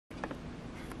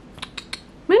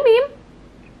Moonbeam?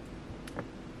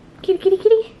 Kitty, kitty,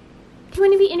 kitty. Do you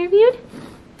want to be interviewed?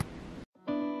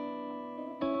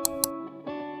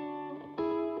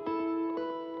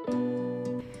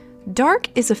 Dark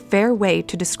is a fair way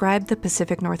to describe the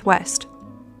Pacific Northwest.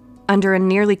 Under a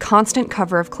nearly constant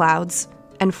cover of clouds,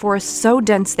 and forests so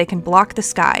dense they can block the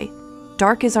sky,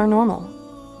 dark is our normal.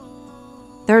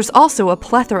 There's also a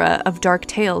plethora of dark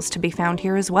tales to be found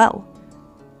here as well.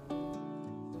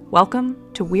 Welcome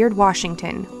to Weird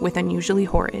Washington with Unusually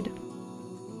Horrid.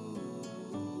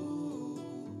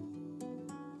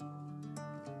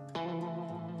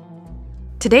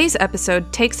 Today's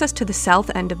episode takes us to the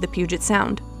south end of the Puget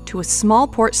Sound, to a small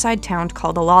portside town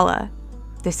called Olalla.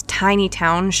 This tiny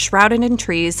town, shrouded in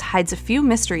trees, hides a few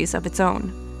mysteries of its own.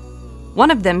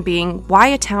 One of them being why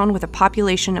a town with a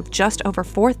population of just over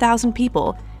 4,000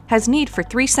 people has need for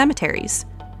 3 cemeteries.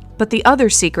 But the other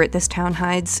secret this town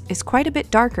hides is quite a bit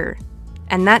darker,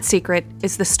 and that secret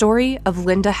is the story of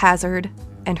Linda Hazzard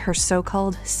and her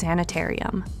so-called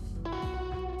sanitarium.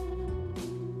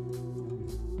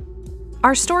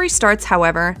 Our story starts,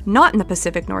 however, not in the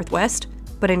Pacific Northwest,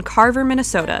 but in Carver,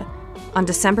 Minnesota, on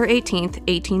December 18,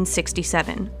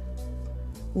 1867.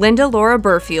 Linda Laura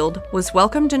Burfield was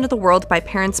welcomed into the world by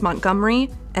parents Montgomery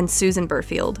and Susan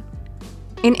Burfield.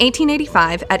 In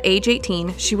 1885, at age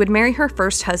 18, she would marry her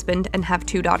first husband and have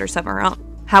 2 daughters of her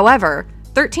own. However,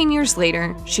 13 years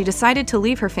later, she decided to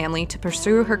leave her family to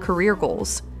pursue her career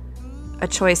goals, a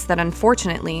choice that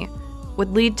unfortunately would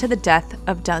lead to the death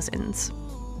of dozens.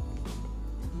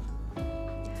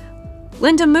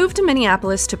 Linda moved to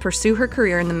Minneapolis to pursue her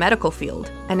career in the medical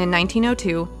field, and in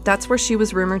 1902, that's where she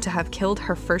was rumored to have killed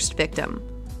her first victim.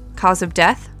 Cause of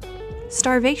death?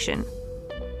 Starvation.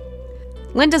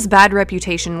 Linda's bad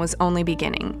reputation was only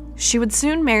beginning. She would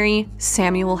soon marry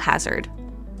Samuel Hazzard,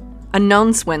 a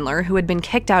known swindler who had been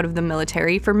kicked out of the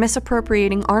military for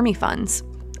misappropriating army funds.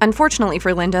 Unfortunately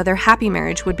for Linda, their happy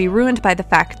marriage would be ruined by the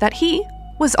fact that he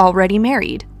was already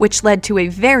married, which led to a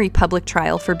very public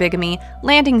trial for bigamy,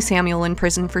 landing Samuel in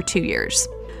prison for 2 years.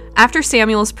 After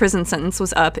Samuel's prison sentence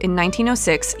was up in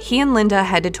 1906, he and Linda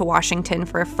headed to Washington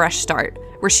for a fresh start,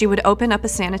 where she would open up a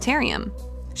sanitarium.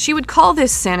 She would call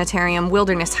this sanitarium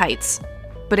Wilderness Heights,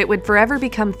 but it would forever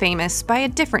become famous by a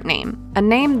different name, a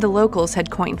name the locals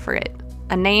had coined for it,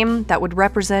 a name that would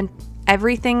represent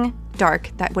everything dark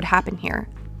that would happen here,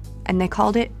 and they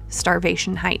called it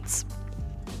Starvation Heights.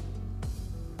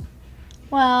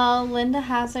 Well, Linda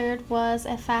Hazzard was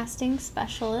a fasting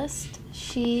specialist.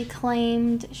 She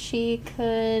claimed she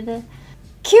could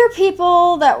cure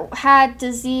people that had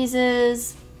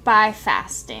diseases by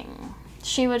fasting.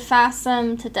 She would fast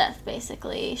them to death,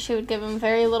 basically. She would give them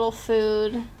very little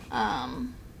food,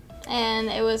 and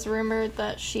it was rumored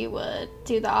that she would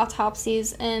do the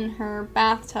autopsies in her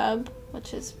bathtub,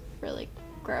 which is really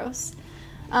gross.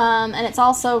 And it's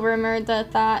also rumored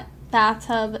that that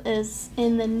bathtub is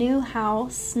in the new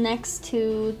house next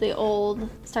to the old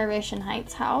Starvation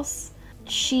Heights house.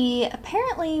 She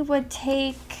apparently would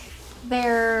take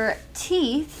their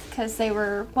teeth, because they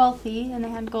were wealthy and they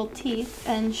had gold teeth,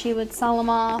 and she would sell them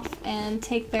off and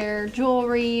take their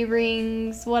jewelry,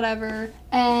 rings, whatever,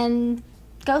 and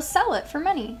go sell it for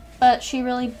money. But she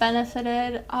really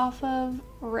benefited off of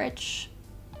rich,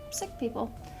 sick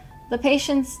people. The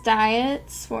patients'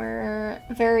 diets were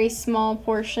very small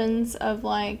portions of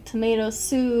like tomato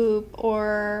soup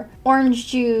or orange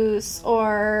juice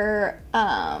or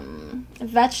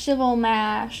vegetable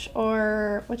mash,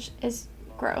 which is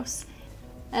gross,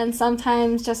 and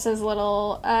sometimes just as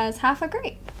little as half a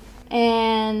grape,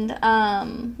 and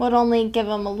would only give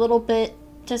them a little bit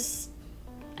just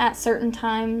at certain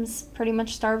times, pretty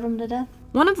much starve them to death.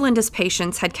 One of Linda's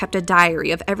patients had kept a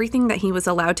diary of everything that he was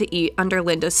allowed to eat under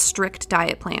Linda's strict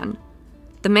diet plan.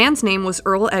 The man's name was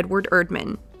Earl Edward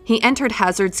Erdman. He entered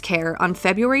Hazzard's care on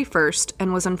February 1st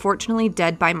and was unfortunately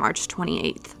dead by March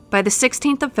 28th. By the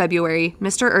 16th of February,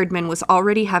 Mr. Erdman was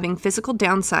already having physical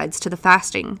downsides to the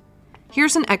fasting.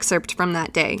 Here's an excerpt from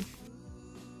that day.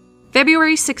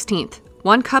 February 16th,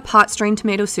 1 cup hot strained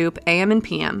tomato soup, AM and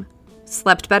PM.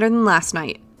 Slept better than last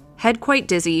night. Head quite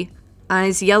dizzy.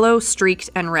 Eyes yellow, streaked,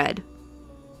 and red.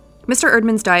 Mr.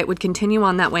 Erdman's diet would continue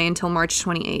on that way until March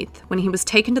 28th, when he was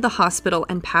taken to the hospital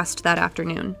and passed that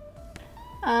afternoon.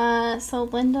 So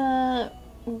Linda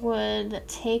would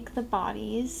take the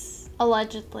bodies,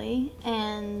 allegedly,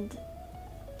 and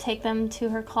take them to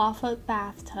her clawfoot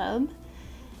bathtub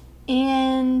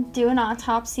and do an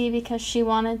autopsy because she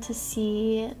wanted to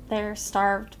see their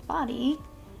starved body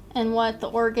and what the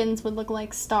organs would look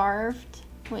like starved,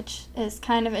 which is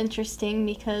kind of interesting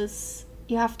because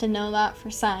you have to know that for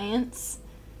science.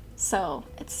 So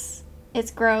it's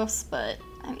it's gross, but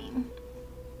I mean,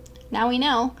 now we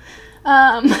know.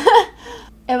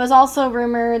 It was also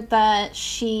rumored that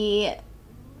she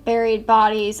buried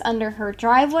bodies under her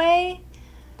driveway,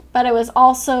 but it was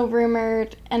also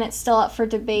rumored, and it's still up for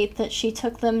debate, that she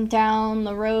took them down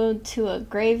the road to a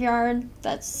graveyard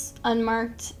that's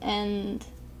unmarked and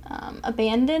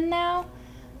abandoned now.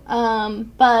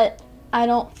 But I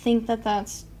don't think that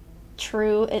that's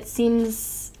true. It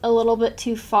seems a little bit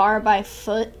too far by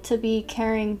foot to be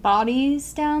carrying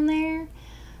bodies down there.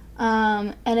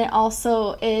 And it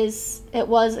also it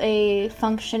was a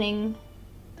functioning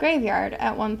graveyard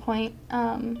at one point.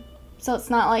 So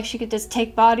it's not like she could just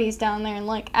take bodies down there and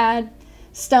like add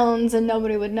stones and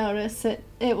nobody would notice. It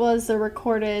was a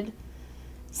recorded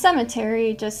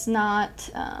cemetery, just not,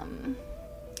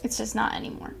 it's just not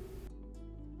anymore.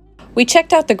 We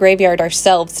checked out the graveyard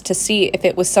ourselves to see if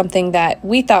it was something that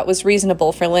we thought was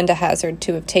reasonable for Linda Hazzard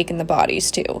to have taken the bodies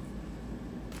to.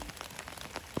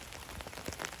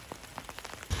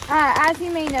 As you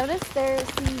may notice, there's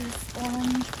these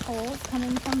orange poles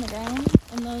coming from the ground,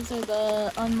 and those are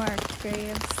the unmarked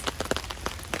graves.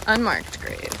 Unmarked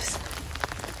graves.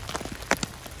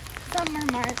 Some are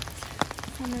marked,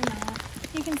 some are not.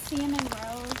 You can see them in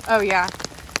rows. Oh, yeah.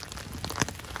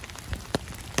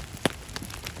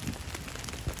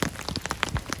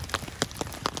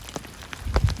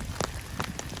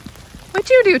 What'd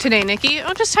you do today, Nikki?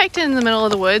 Oh, just hiked in the middle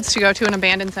of the woods to go to an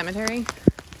abandoned cemetery.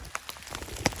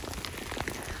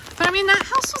 But I mean, that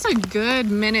house was a good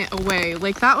minute away.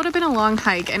 Like, that would have been a long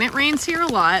hike, and it rains here a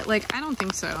lot. Like, I don't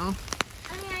think so. I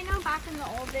mean, I know back in the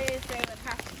old days they would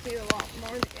have to do a lot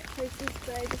more to get places,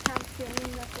 but I just have a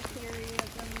feeling that the theory of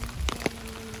them.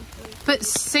 But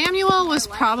Samuel was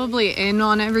probably in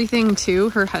on everything too,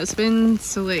 her husband,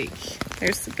 so like,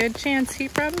 there's a good chance he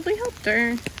probably helped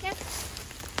her. Yep.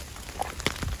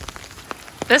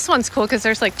 This one's cool because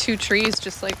there's like 2 trees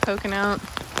just like poking out.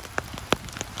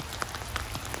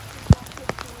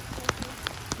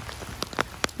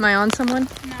 Am I on someone?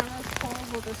 No, those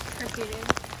poles will just trip you, dude. I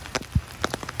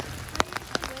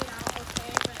usually lay out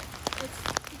okay, but it's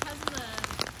because of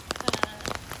the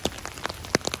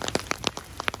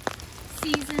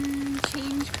season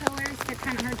change colors, they're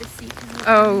kind of hard to see.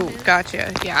 Oh,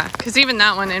 gotcha. Yeah, because even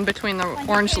that one in between the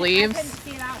orange leaves. I couldn't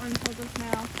see that one until just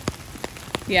now.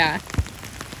 Yeah.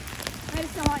 I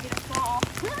just don't want you to fall.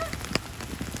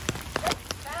 It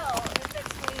fell in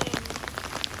between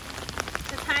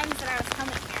the times that I was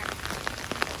coming here.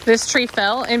 This tree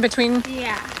fell in between?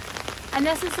 Yeah. And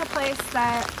this is the place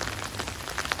that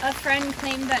a friend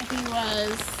claimed that he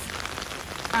was,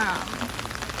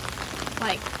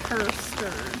 like, cursed,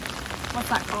 or what's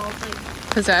that called?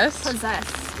 Like, Possessed?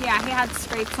 possessed. Yeah, he had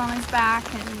scrapes on his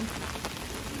back, and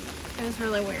it was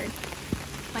really weird.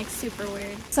 Like, super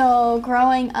weird. So,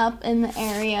 growing up in the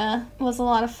area was a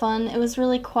lot of fun. It was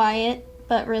really quiet,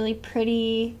 but really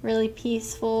pretty, really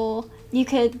peaceful. You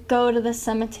could go to the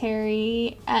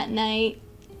cemetery at night,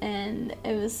 and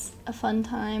it was a fun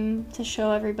time to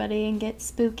show everybody and get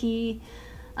spooky.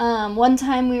 One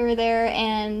time we were there,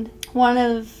 and one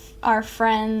of our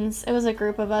friends, it was a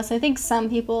group of us, I think some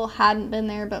people hadn't been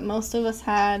there, but most of us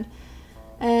had,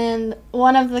 and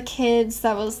one of the kids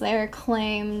that was there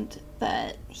claimed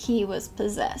that he was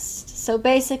possessed. So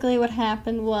basically what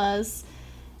happened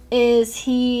is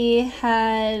he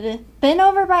had been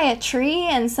over by a tree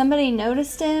and somebody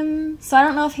noticed him. So I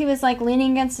don't know if he was like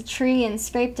leaning against a tree and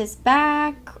scraped his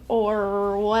back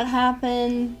or what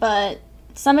happened, but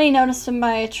somebody noticed him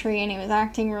by a tree and he was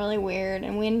acting really weird,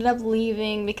 and we ended up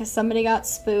leaving because somebody got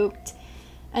spooked.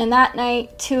 And that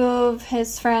night, 2 of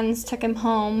his friends took him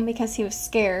home because he was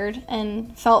scared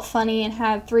and felt funny and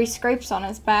had 3 scrapes on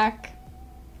his back.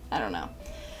 I don't know.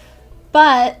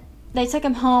 But they took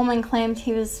him home and claimed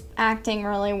he was acting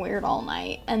really weird all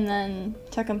night, and then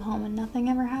took him home and nothing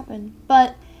ever happened.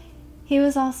 But he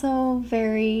was also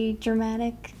very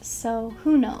dramatic, so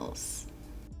who knows?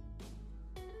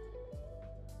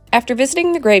 After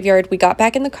visiting the graveyard, we got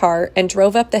back in the car and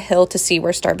drove up the hill to see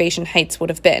where Starvation Heights would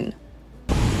have been.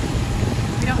 We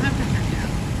don't have to turn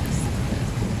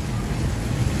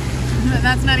down.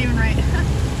 That's not even right.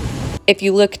 If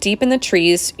you look deep in the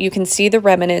trees, you can see the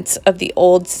remnants of the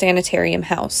old Sanitarium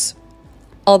house.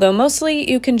 Although mostly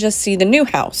you can just see the new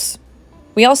house.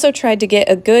 We also tried to get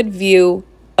a good view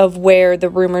of where the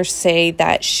rumors say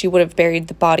that she would have buried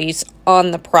the bodies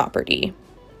on the property.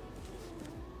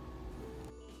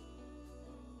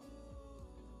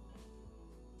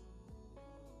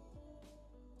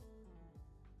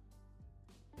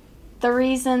 The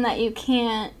reason that you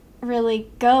can't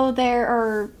really go there,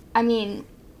 or, I mean,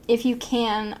 if you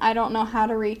can, I don't know how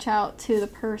to reach out to the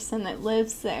person that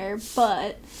lives there,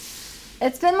 but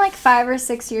it's been like 5 or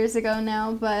 6 years ago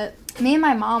now, but me and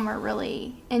my mom were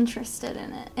really interested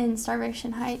in it, in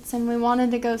Starvation Heights, and we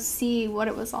wanted to go see what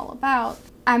it was all about.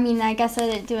 I mean, I guess I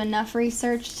didn't do enough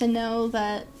research to know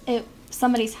that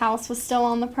somebody's house was still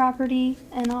on the property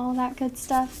and all that good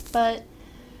stuff, but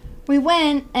we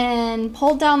went and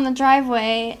pulled down the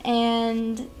driveway,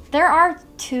 and there are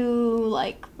 2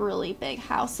 like really big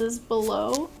houses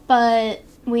below, but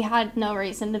we had no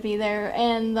reason to be there,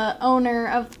 and the owner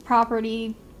of the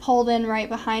property pulled in right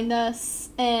behind us,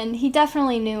 and he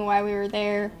definitely knew why we were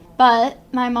there, but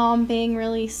my mom, being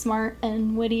really smart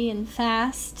and witty and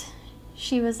fast,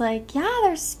 she was like, yeah,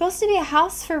 there's supposed to be a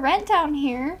house for rent down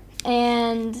here.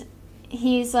 And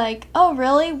he's like, oh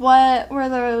really, what were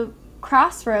the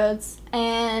crossroads?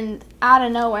 And out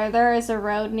of nowhere, there is a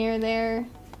road near there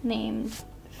named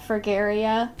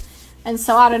Fragaria. And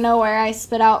so out of nowhere, I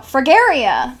spit out,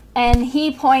 Fragaria! And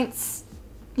he points,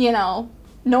 you know,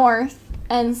 north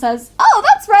and says, oh,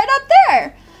 that's right up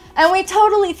there! And we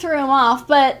totally threw him off,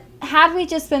 but had we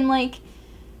just been like,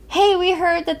 hey, we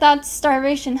heard that that's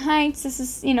Starvation Heights, this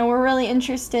is, you know, we're really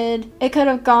interested, it could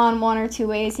have gone 1 or 2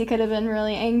 ways. He could have been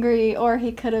really angry, or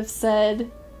he could have said,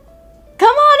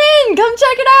 come on in, come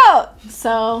check it out!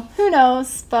 So, who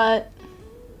knows, but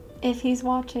if he's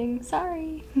watching,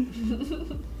 sorry.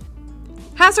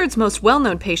 Hazzard's most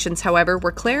well-known patients, however,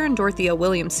 were Claire and Dorothea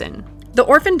Williamson. The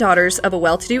orphan daughters of a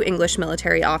well-to-do English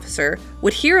military officer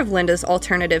would hear of Linda's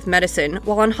alternative medicine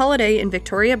while on holiday in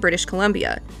Victoria, British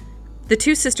Columbia. The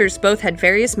 2 sisters both had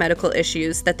various medical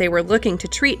issues that they were looking to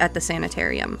treat at the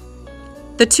sanitarium.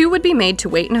 The 2 would be made to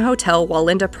wait in a hotel while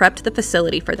Linda prepped the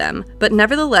facility for them, but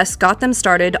nevertheless got them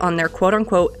started on their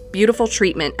quote-unquote beautiful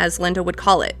treatment, as Linda would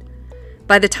call it.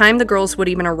 By the time the girls would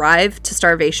even arrive to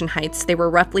Starvation Heights, they were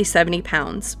roughly 70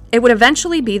 pounds. It would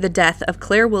eventually be the death of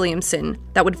Claire Williamson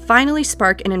that would finally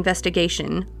spark an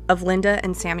investigation of Linda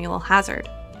and Samuel Hazzard.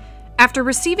 After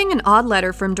receiving an odd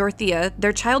letter from Dorothea,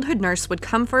 their childhood nurse would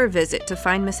come for a visit to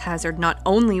find Miss Hazzard not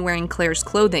only wearing Claire's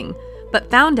clothing, but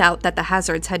found out that the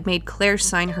Hazzards had made Claire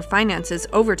sign her finances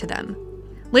over to them.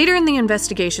 Later in the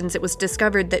investigations, it was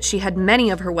discovered that she had many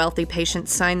of her wealthy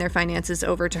patients sign their finances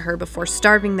over to her before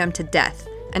starving them to death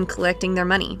and collecting their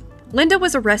money. Linda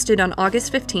was arrested on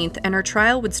August 15th, and her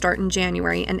trial would start in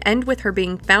January and end with her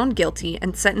being found guilty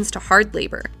and sentenced to hard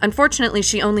labor. Unfortunately,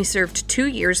 she only served 2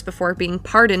 years before being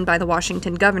pardoned by the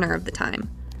Washington governor of the time.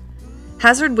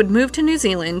 Hazzard would move to New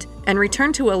Zealand and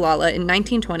return to Olalla in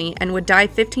 1920 and would die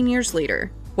 15 years later.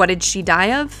 What did she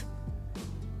die of?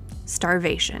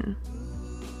 Starvation.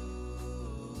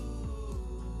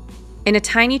 In a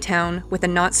tiny town with a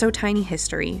not-so-tiny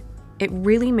history, it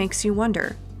really makes you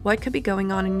wonder what could be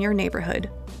going on in your neighborhood,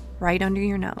 right under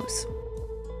your nose.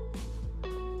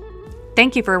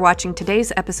 Thank you for watching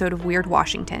today's episode of Weird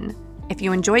Washington. If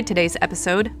you enjoyed today's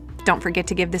episode, don't forget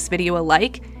to give this video a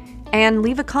like, and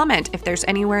leave a comment if there's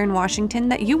anywhere in Washington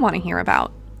that you want to hear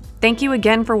about. Thank you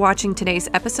again for watching today's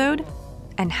episode,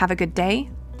 and have a good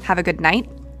day, have a good night,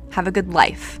 have a good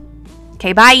life.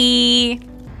 Okay, bye!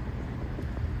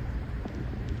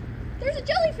 There's a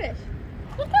jellyfish!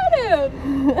 Look at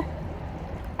him!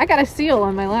 I got a seal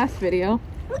on my last video.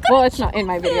 Well, it's not in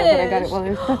my video, but I got it while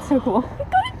that's so cool. I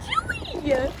got a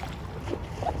jelly!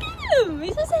 Look at him!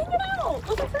 He's just hanging out,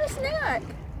 looking for a snack.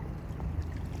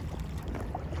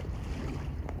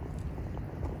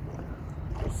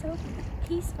 He's so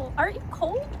peaceful. Aren't you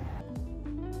cold?